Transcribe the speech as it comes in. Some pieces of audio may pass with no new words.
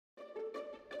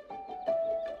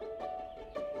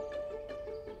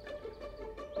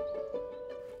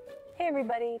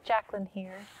everybody, Jacqueline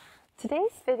here.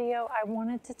 Today's video I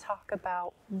wanted to talk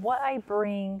about what I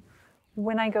bring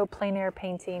when I go plein air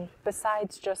painting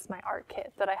besides just my art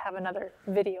kit that I have another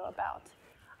video about.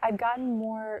 I've gotten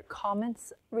more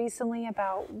comments recently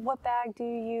about what bag do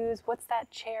you use, what's that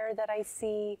chair that I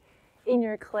see in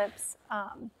your clips.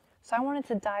 So I wanted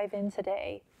to dive in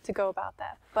today to go about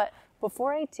that. But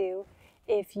before I do,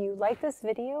 if you like this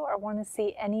video or want to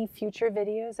see any future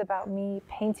videos about me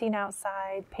painting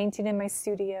outside, painting in my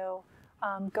studio,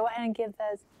 go ahead and give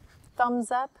that a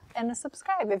thumbs up and a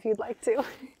subscribe if you'd like to.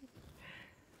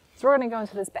 So we're going to go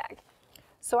into this bag.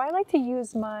 So I like to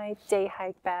use my day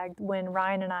hike bag when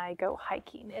Ryan and I go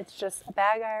hiking. It's just a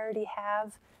bag I already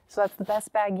have. So that's the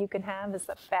best bag you can have, is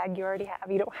the bag you already have.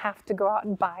 You don't have to go out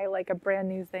and buy like a brand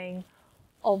new thing,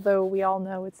 although we all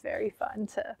know it's very fun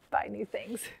to buy new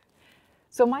things.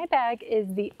 So my bag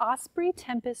is the Osprey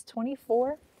Tempest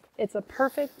 24. It's a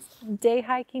perfect day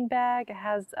hiking bag. It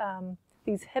has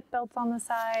these hip belts on the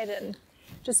side and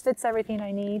just fits everything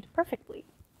I need perfectly.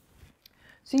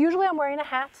 So usually I'm wearing a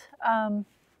hat,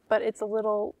 but it's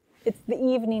the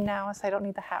evening now, so I don't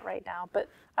need the hat right now, but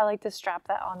I like to strap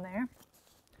that on there.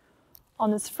 On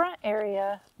this front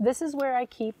area, this is where I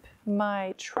keep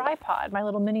my tripod, my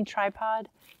little mini tripod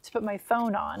to put my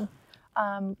phone on.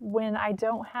 When I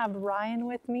don't have Ryan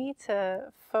with me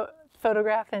to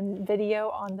photograph and video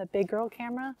on the big girl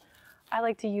camera, I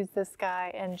like to use this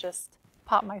guy and just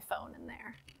pop my phone in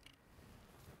there.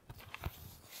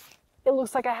 It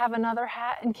looks like I have another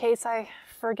hat in case I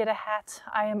forget a hat.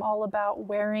 I am all about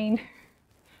wearing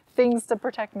things to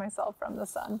protect myself from the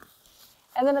sun.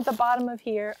 And then at the bottom of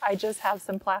here, I just have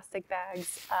some plastic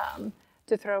bags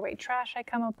to throw away trash I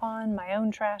come upon, my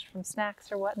own trash from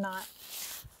snacks or whatnot.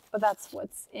 But that's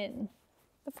what's in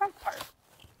the front part.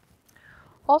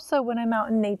 Also, when I'm out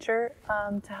in nature,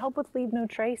 to help with leave no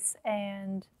trace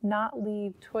and not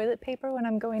leave toilet paper when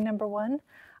I'm going #1,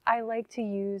 I like to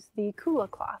use the Kula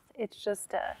cloth. It's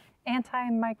just a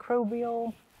antimicrobial,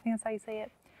 I think that's how you say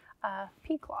it,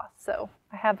 pea cloth. So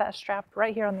I have that strapped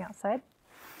right here on the outside.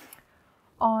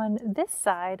 On this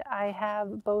side, I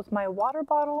have both my water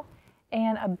bottle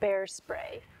and a bear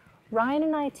spray. Ryan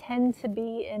and I tend to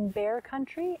be in bear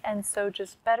country, and so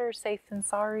just better safe than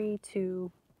sorry to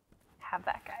have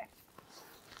that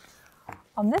guy.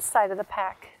 On this side of the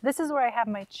pack, this is where I have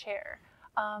my chair.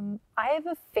 I have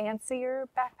a fancier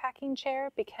backpacking chair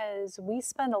because we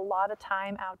spend a lot of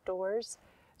time outdoors,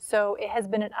 so it has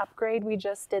been an upgrade. We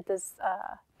just did this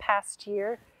past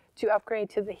year to upgrade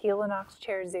to the Helinox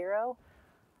Chair Zero.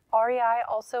 REI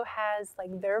also has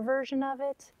like their version of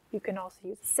it. You can also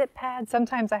use a sit pad.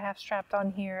 Sometimes I have strapped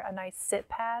on here a nice sit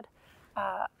pad.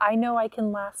 I know I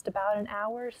can last about an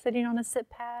hour sitting on a sit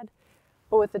pad,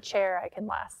 but with the chair I can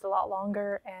last a lot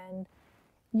longer, and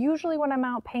usually when I'm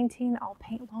out painting, I'll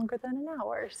paint longer than an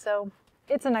hour. So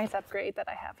it's a nice upgrade that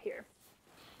I have here.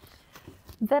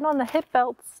 Then on the hip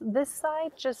belts, this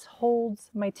side just holds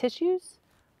my tissues.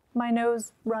 My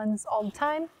nose runs all the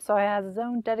time, so it has its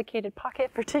own dedicated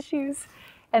pocket for tissues.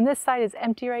 And this side is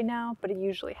empty right now, but it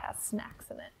usually has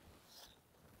snacks in it.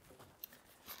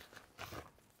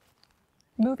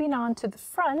 Moving on to the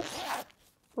front,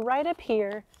 right up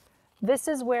here, this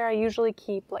is where I usually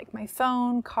keep like my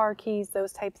phone, car keys,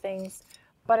 those type things.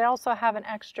 But I also have an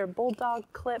extra bulldog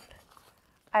clip.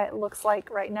 It looks like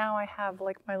right now I have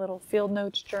like my little field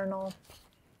notes journal.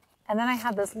 And then I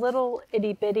have this little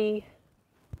itty bitty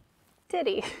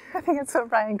titty, I think that's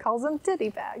what Ryan calls them, titty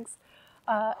bags.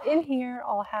 In here,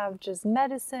 I'll have just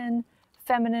medicine,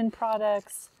 feminine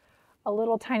products, a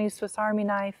little tiny Swiss Army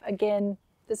knife. Again,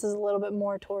 this is a little bit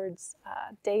more towards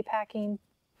day hiking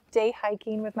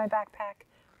with my backpack,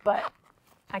 but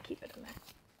I keep it in there.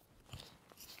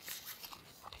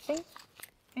 Okay,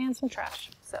 and some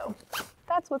trash. So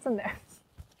that's what's in there.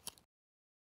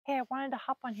 Hey, I wanted to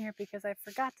hop on here because I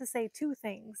forgot to say two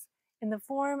things in the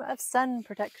form of sun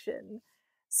protection.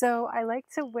 So I like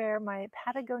to wear my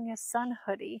Patagonia sun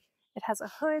hoodie. It has a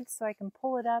hood so I can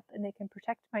pull it up and it can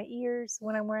protect my ears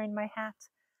when I'm wearing my hat.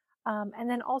 And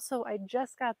then also I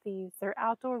just got these. They're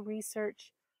Outdoor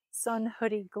Research sun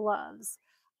hoodie gloves.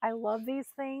 I love these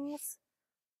things.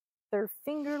 They're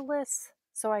fingerless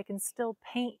so I can still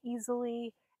paint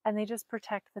easily, and they just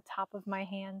protect the top of my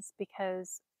hands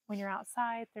because when you're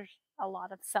outside there's a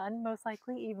lot of sun most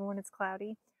likely, even when it's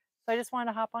cloudy. So I just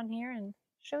wanted to hop on here and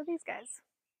show these guys.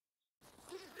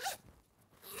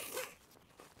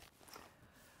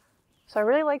 So I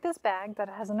really like this bag that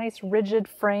has a nice rigid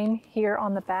frame here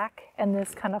on the back, and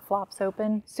this kind of flops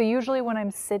open. So usually when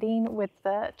I'm sitting with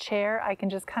the chair, I can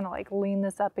just kind of like lean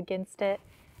this up against it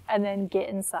and then get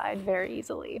inside very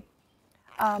easily.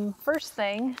 First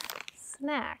thing,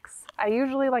 snacks. I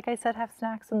usually, like I said, have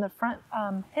snacks in the front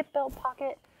hip belt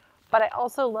pocket, but I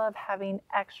also love having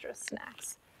extra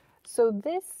snacks. So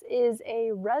this is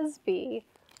a Resby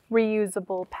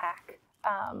reusable pack.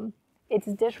 It's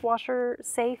dishwasher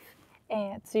safe,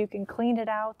 and so you can clean it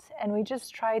out, and we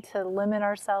just try to limit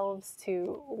ourselves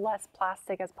to less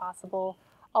plastic as possible.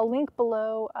 I'll link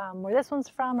below where this one's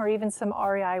from, or even some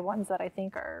REI ones that I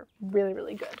think are really,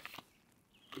 really good.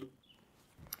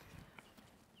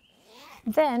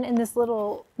 Then in this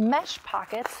little mesh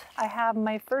pocket, I have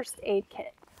my first aid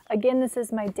kit. Again, this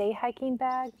is my day hiking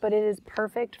bag, but it is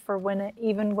perfect for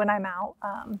even when I'm out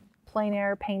plein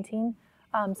air painting.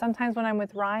 Sometimes when I'm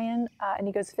with Ryan and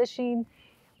he goes fishing,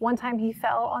 one time he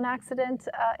fell on accident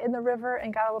in the river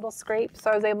and got a little scrape, so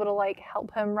I was able to like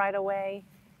help him right away.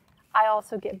 I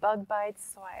also get bug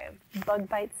bites, so I have bug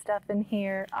bite stuff in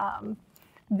here.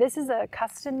 This is a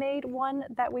custom made one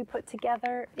that we put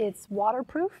together. It's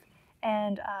waterproof,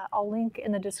 and I'll link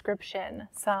in the description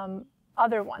some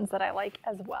other ones that I like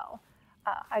as well.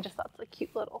 I just thought the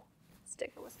cute little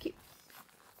sticker was cute.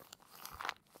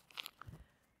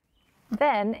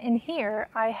 Then in here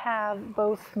I have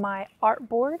both my art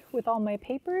board with all my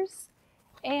papers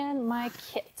and my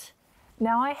kit.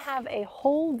 Now I have a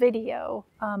whole video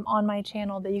on my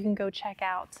channel that you can go check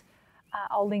out.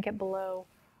 I'll link it below,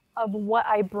 of what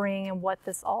I bring and what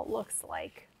this all looks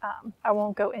like. I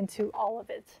won't go into all of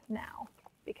it now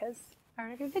because I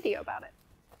already have a video about it.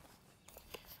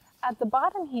 At the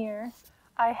bottom here,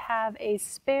 I have a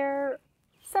spare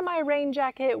semi-rain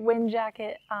jacket, wind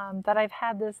jacket that I've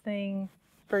had this thing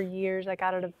for years. I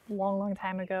got it a long, long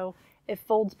time ago. It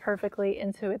folds perfectly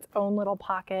into its own little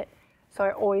pocket, so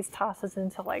I always toss this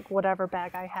into like whatever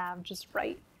bag I have just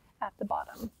right at the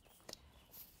bottom.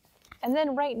 And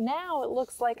then right now it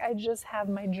looks like I just have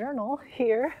my journal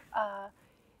here.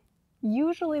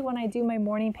 Usually when I do my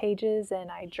morning pages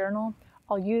and I journal,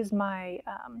 I'll use my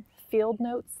field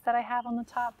notes that I have on the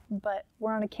top, but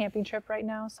we're on a camping trip right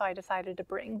now, so I decided to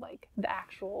bring like the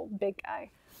actual big guy.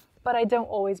 But I don't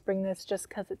always bring this just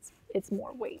because it's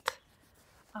more weight.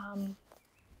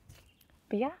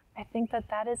 But yeah, I think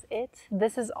that is it.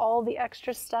 This is all the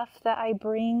extra stuff that I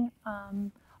bring.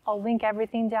 I'll link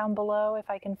everything down below if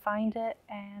I can find it,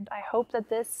 and I hope that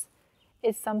this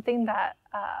is something that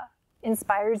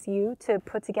inspires you to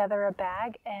put together a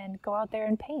bag and go out there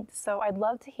and paint. So I'd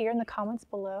love to hear in the comments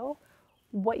below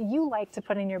what you like to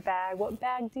put in your bag. What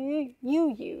bag do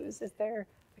you use? Is there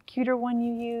a cuter one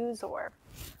you use? Or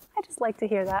I just like to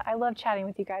hear that. I love chatting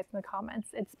with you guys in the comments.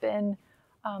 It's been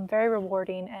very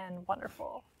rewarding and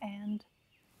wonderful. And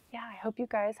yeah, I hope you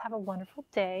guys have a wonderful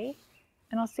day,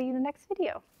 and I'll see you in the next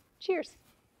video. Cheers.